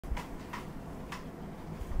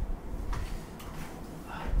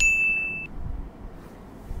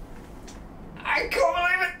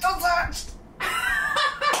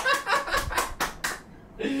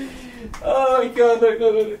god,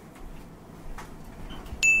 no.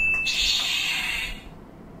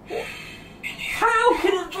 How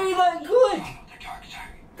can it be that good?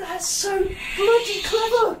 That's so bloody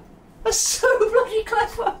clever! That's so bloody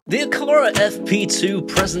clever! The Aqara FP2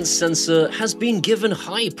 presence sensor has been given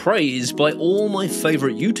high praise by all my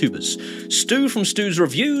favourite YouTubers. Stu from Stu's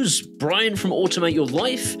Reviews, Brian from Automate Your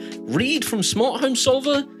Life, Reed from Smart Home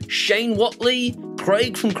Solver, Shane Watley,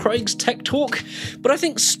 Craig from Craig's Tech Talk, but I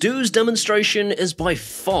think Stu's demonstration is by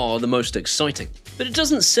far the most exciting. But it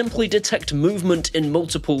doesn't simply detect movement in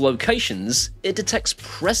multiple locations, it detects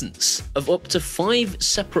presence of up to 5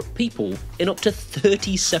 separate people in up to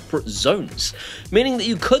 30 separate zones, meaning that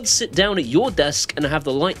you could sit down at your desk and have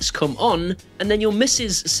the lights come on, and then your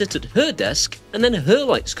missus sit at her desk and then her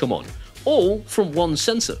lights come on, all from one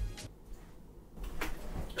sensor.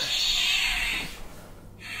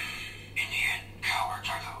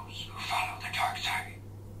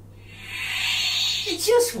 It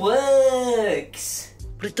just works!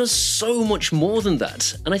 But it does so much more than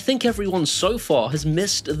that, and I think everyone so far has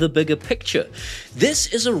missed the bigger picture. This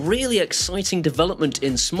is a really exciting development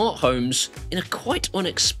in smart homes in a quite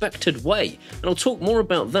unexpected way, and I'll talk more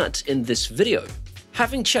about that in this video.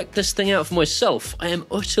 Having checked this thing out for myself, I am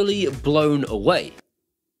utterly blown away.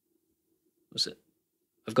 What's it?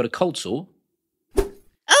 I've got a cold sore. Oh,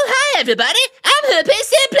 hi everybody, I'm herpes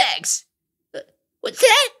simplex. What's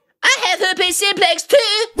that? I have herpes simplex too.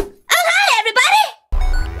 Oh, hi everybody.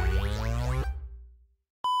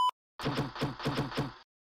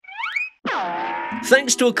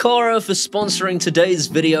 Thanks to Aqara for sponsoring today's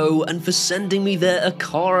video and for sending me their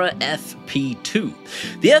Aqara FP2.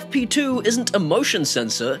 The FP2 isn't a motion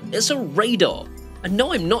sensor, it's a radar. And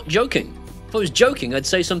no, I'm not joking. If I was joking, I'd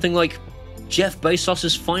say something like, Jeff Bezos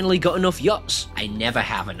has finally got enough yachts. I never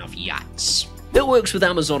have enough yachts. It works with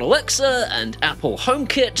Amazon Alexa and Apple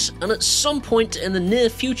Homekit, and at some point in the near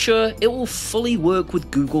future, it will fully work with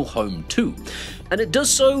Google Home too. And it does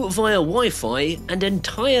so via Wi-Fi and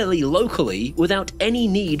entirely locally without any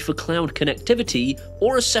need for cloud connectivity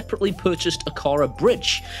or a separately purchased Aqara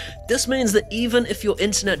bridge. This means that even if your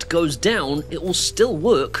internet goes down, it will still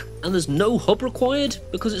work, and there's no hub required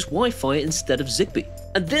because it's Wi-Fi instead of ZIGBEE.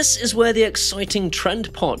 And this is where the exciting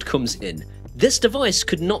trend part comes in. This device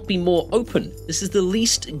could not be more open. This is the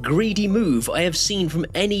least greedy move I have seen from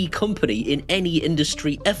any company in any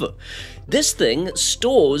industry ever. This thing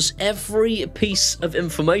stores every piece of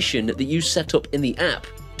information that you set up in the app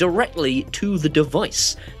directly to the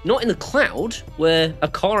device. Not in the cloud, where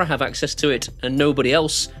Aqara have access to it and nobody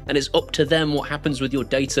else, and it's up to them what happens with your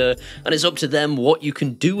data, and it's up to them what you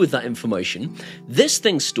can do with that information. This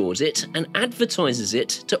thing stores it and advertises it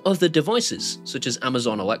to other devices, such as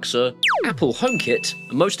Amazon Alexa, Apple Homekit,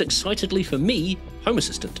 and most excitedly for me, Home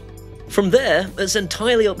Assistant. From there, it's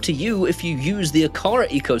entirely up to you if you use the Aqara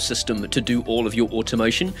ecosystem to do all of your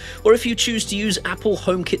automation, or if you choose to use Apple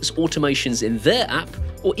HomeKit's automations in their app,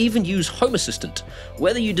 or even use Home Assistant.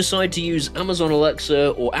 Whether you decide to use Amazon Alexa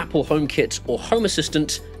or Apple HomeKit or Home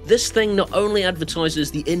Assistant, this thing not only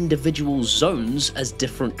advertises the individual zones as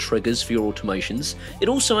different triggers for your automations, it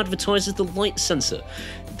also advertises the light sensor.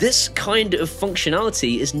 This kind of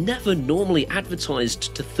functionality is never normally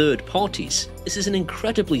advertised to third parties. This is an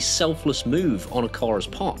incredibly selfless move on Aqara's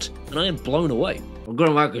part, and I am blown away. I'm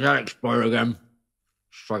gonna make that explode again.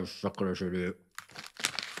 So sucker this idiot.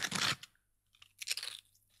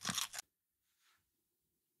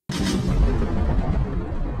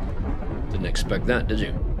 Didn't expect that, did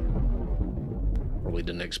you? Probably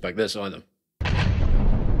didn't expect this either.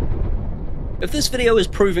 If this video is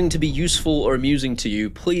proving to be useful or amusing to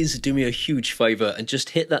you, please do me a huge favour and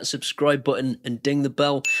just hit that subscribe button and ding the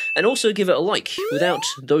bell, and also give it a like. Without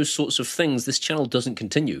those sorts of things, this channel doesn't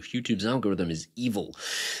continue. YouTube's algorithm is evil.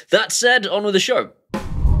 That said, on with the show.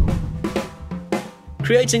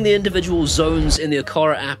 Creating the individual zones in the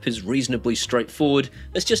Aqara app is reasonably straightforward.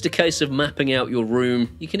 It's just a case of mapping out your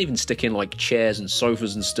room. You can even stick in like chairs and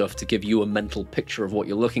sofas and stuff to give you a mental picture of what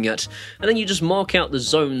you're looking at. And then you just mark out the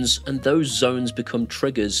zones, and those zones become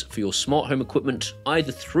triggers for your smart home equipment,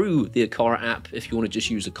 either through the Aqara app if you want to just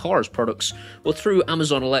use Aqara's products, or through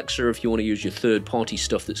Amazon Alexa if you want to use your third-party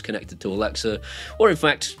stuff that's connected to Alexa, or in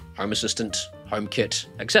fact, Home Assistant, HomeKit,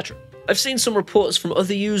 etc. I've seen some reports from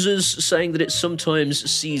other users saying that it sometimes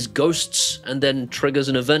sees ghosts and then triggers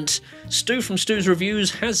an event. Stu from Stu's Reviews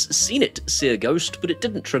has seen it see a ghost, but it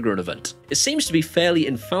didn't trigger an event. It seems to be fairly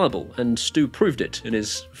infallible, and Stu proved it in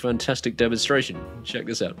his fantastic demonstration. Check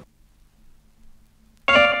this out.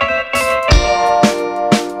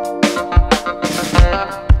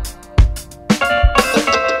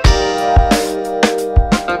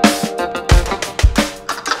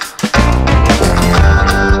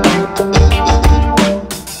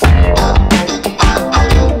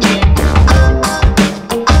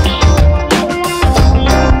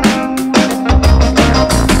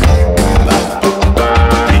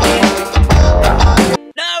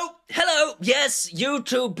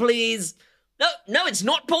 YouTube, please. No, it's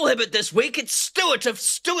not Paul Hibbert this week. It's Stuart of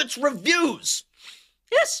Stuart's Reviews.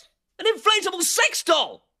 Yes, an inflatable sex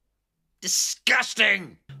doll.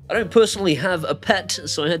 Disgusting. I don't personally have a pet,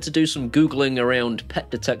 so I had to do some Googling around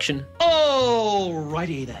pet detection.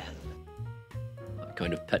 Alrighty then.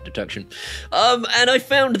 Kind of pet detection. And I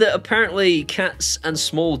found that apparently cats and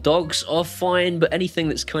small dogs are fine, but anything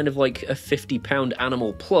that's kind of like a 50-pound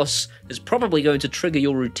animal plus is probably going to trigger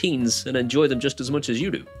your routines and enjoy them just as much as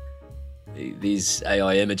you do. These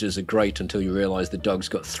AI images are great until you realise the dog's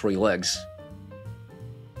got 3 legs.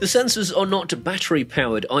 The sensors are not battery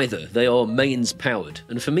powered either, they are mains powered,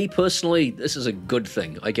 and for me personally, this is a good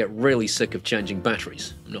thing. I get really sick of changing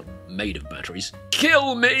batteries. I'm not made of batteries.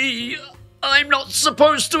 Kill me! I'm not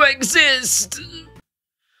supposed to exist!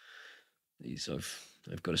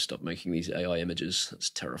 I've got to stop making these AI images. That's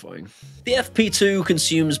terrifying. The FP2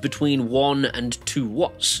 consumes between 1 and 2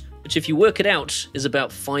 watts, which if you work it out is about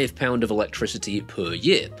 £5 of electricity per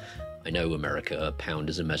year. I know, America, a pound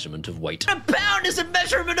is a measurement of weight. A pound is a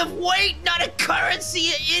measurement of weight, not a currency,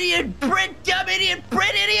 you idiot, Brit, dumb idiot,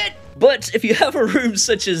 Brit idiot! But if you have a room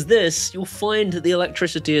such as this, you'll find that the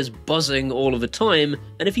electricity is buzzing all of the time,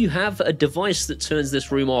 and if you have a device that turns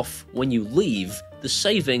this room off when you leave, the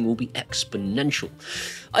saving will be exponential.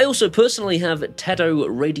 I also personally have Tedo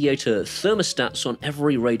radiator thermostats on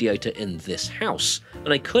every radiator in this house,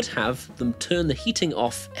 and I could have them turn the heating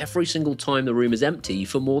off every single time the room is empty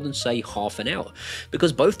for more than, say, half an hour,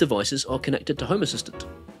 because both devices are connected to Home Assistant.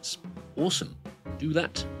 It's awesome. Do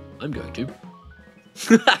that. I'm going to.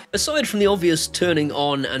 Aside from the obvious turning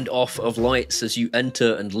on and off of lights as you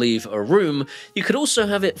enter and leave a room, you could also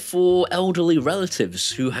have it for elderly relatives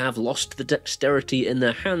who have lost the dexterity in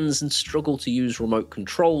their hands and struggle to use remote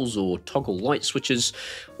controls or toggle light switches,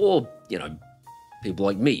 or, you know, people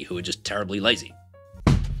like me who are just terribly lazy.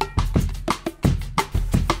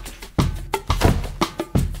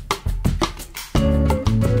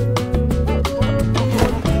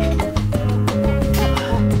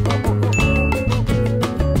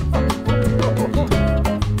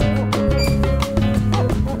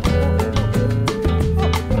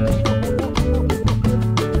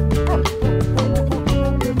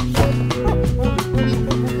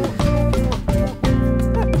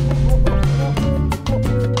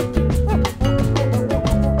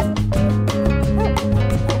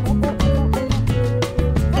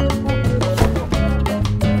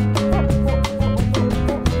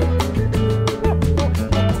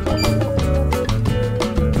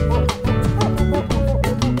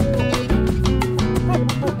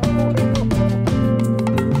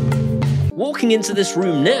 Walking into this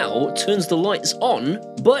room now turns the lights on,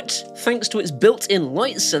 but thanks to its built-in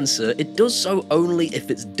light sensor, it does so only if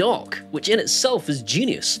it's dark, which in itself is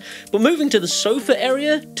genius. But moving to the sofa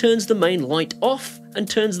area turns the main light off and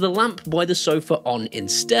turns the lamp by the sofa on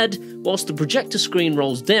instead, whilst the projector screen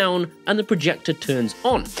rolls down and the projector turns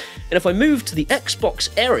on. And if I move to the Xbox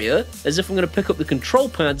area, as if I'm going to pick up the control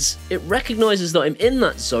pads, it recognises that I'm in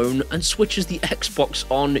that zone and switches the Xbox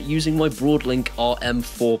on using my Broadlink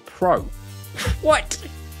RM4 Pro. What?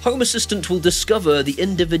 Home Assistant will discover the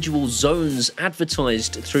individual zones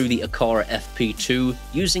advertised through the Aqara FP2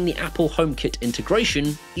 using the Apple Homekit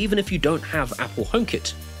integration, even if you don't have Apple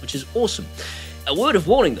Homekit, which is awesome. A word of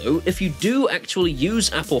warning though, if you do actually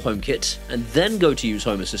use Apple Homekit and then go to use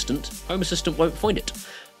Home Assistant won't find it.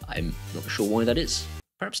 I'm not sure why that is.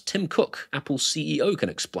 Perhaps Tim Cook, Apple's CEO, can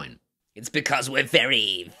explain. It's because we're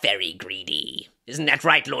very, very greedy. Isn't that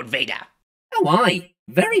right, Lord Vader? Oh, aye.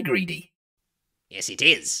 Very greedy. Yes, it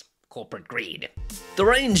is. Corporate greed. The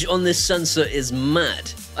range on this sensor is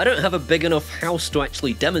mad. I don't have a big enough house to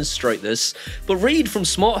actually demonstrate this, but Reed from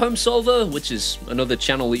Smart Home Solver, which is another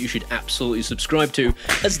channel that you should absolutely subscribe to,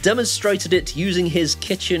 has demonstrated it using his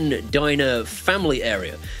kitchen, diner, family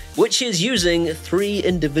area, which is using 3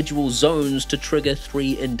 individual zones to trigger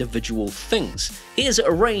 3 individual things. He is at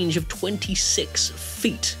a range of 26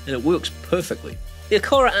 feet, and it works perfectly. The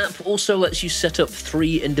Aqara app also lets you set up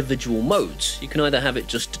 3 individual modes. You can either have it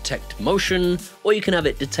just detect motion, or you can have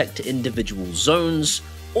it detect individual zones,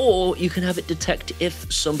 or you can have it detect if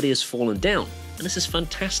somebody has fallen down. And this is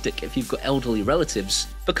fantastic if you've got elderly relatives,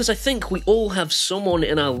 because I think we all have someone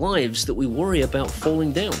in our lives that we worry about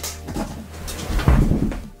falling down.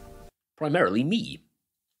 Primarily me.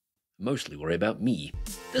 Mostly worry about me.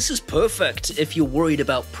 This is perfect if you're worried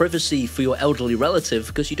about privacy for your elderly relative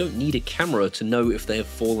because you don't need a camera to know if they have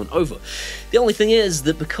fallen over. The only thing is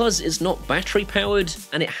that because it's not battery powered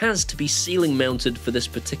and it has to be ceiling mounted for this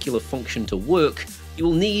particular function to work, you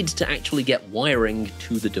will need to actually get wiring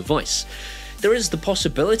to the device. There is the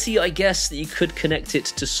possibility, I guess, that you could connect it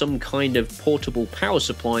to some kind of portable power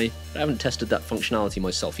supply, but I haven't tested that functionality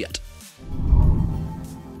myself yet.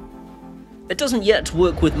 It doesn't yet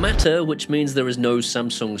work with Matter, which means there is no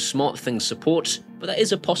Samsung SmartThings support, but that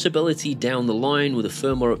is a possibility down the line with a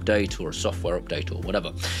firmware update or a software update or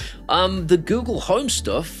whatever. The Google Home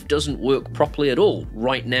stuff doesn't work properly at all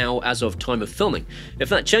right now as of time of filming. If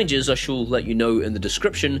that changes, I shall let you know in the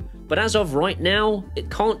description, but as of right now,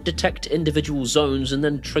 it can't detect individual zones and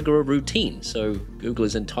then trigger a routine, so Google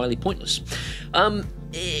is entirely pointless.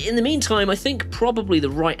 In the meantime, I think probably the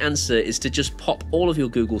right answer is to just pop all of your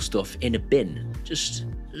Google stuff in a bin. Just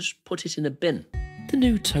put it in a bin. The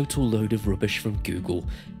new total load of rubbish from Google,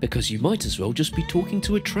 because you might as well just be talking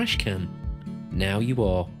to a trash can. Now you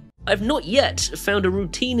are. I've not yet found a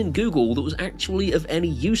routine in Google that was actually of any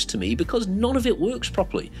use to me because none of it works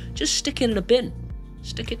properly. Just stick it in a bin.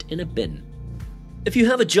 Stick it in a bin. If you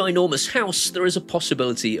have a ginormous house, there is a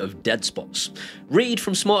possibility of dead spots. Reed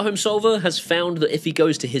from Smart Home Solver has found that if he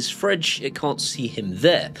goes to his fridge, it can't see him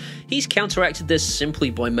there. He's counteracted this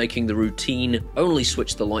simply by making the routine only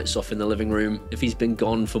switch the lights off in the living room if he's been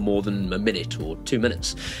gone for more than a minute or 2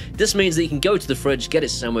 minutes. This means that he can go to the fridge, get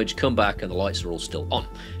his sandwich, come back, and the lights are all still on.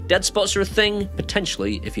 Dead spots are a thing,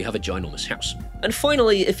 potentially, if you have a ginormous house. And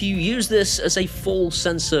finally, if you use this as a fall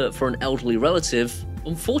sensor for an elderly relative,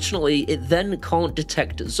 unfortunately, it then can't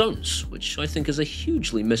detect zones, which I think is a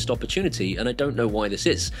hugely missed opportunity, and I don't know why this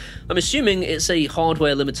is. I'm assuming it's a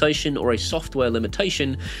hardware limitation or a software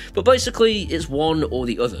limitation, but basically it's one or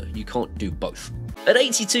the other. You can't do both. At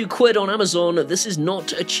 82 quid on Amazon, this is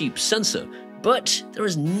not a cheap sensor, but there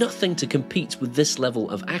is nothing to compete with this level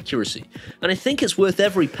of accuracy. And I think it's worth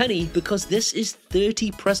every penny because this is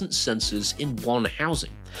 30 presence sensors in one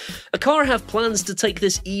housing. Aqara have plans to take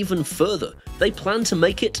this even further. They plan to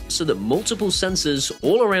make it so that multiple sensors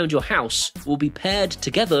all around your house will be paired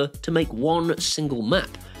together to make one single map.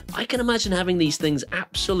 I can imagine having these things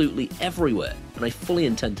absolutely everywhere, and I fully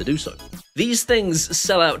intend to do so. These things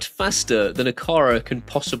sell out faster than Aqara can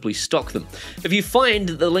possibly stock them. If you find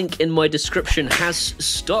that the link in my description has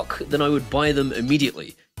stock, then I would buy them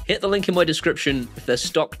immediately. Hit the link in my description if they're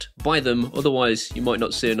stocked, buy them, otherwise you might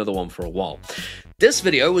not see another one for a while. This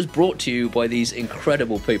video was brought to you by these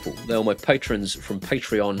incredible people. They are my patrons from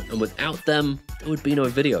Patreon, and without them, there would be no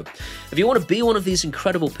video. If you want to be one of these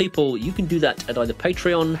incredible people, you can do that at either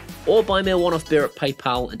Patreon or buy me a one-off beer at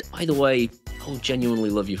PayPal, and either way, I'll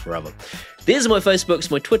genuinely love you forever. These are my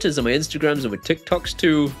Facebooks, my Twitters, and my Instagrams, and my TikToks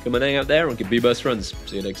too. Come and hang out there and be best friends.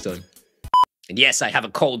 See you next time. And yes, I have a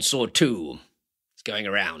cold sore too. It's going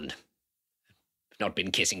around. I've not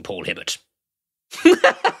been kissing Paul Hibbert.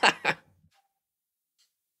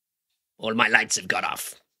 All my lights have gone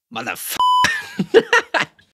off. Motherfucker.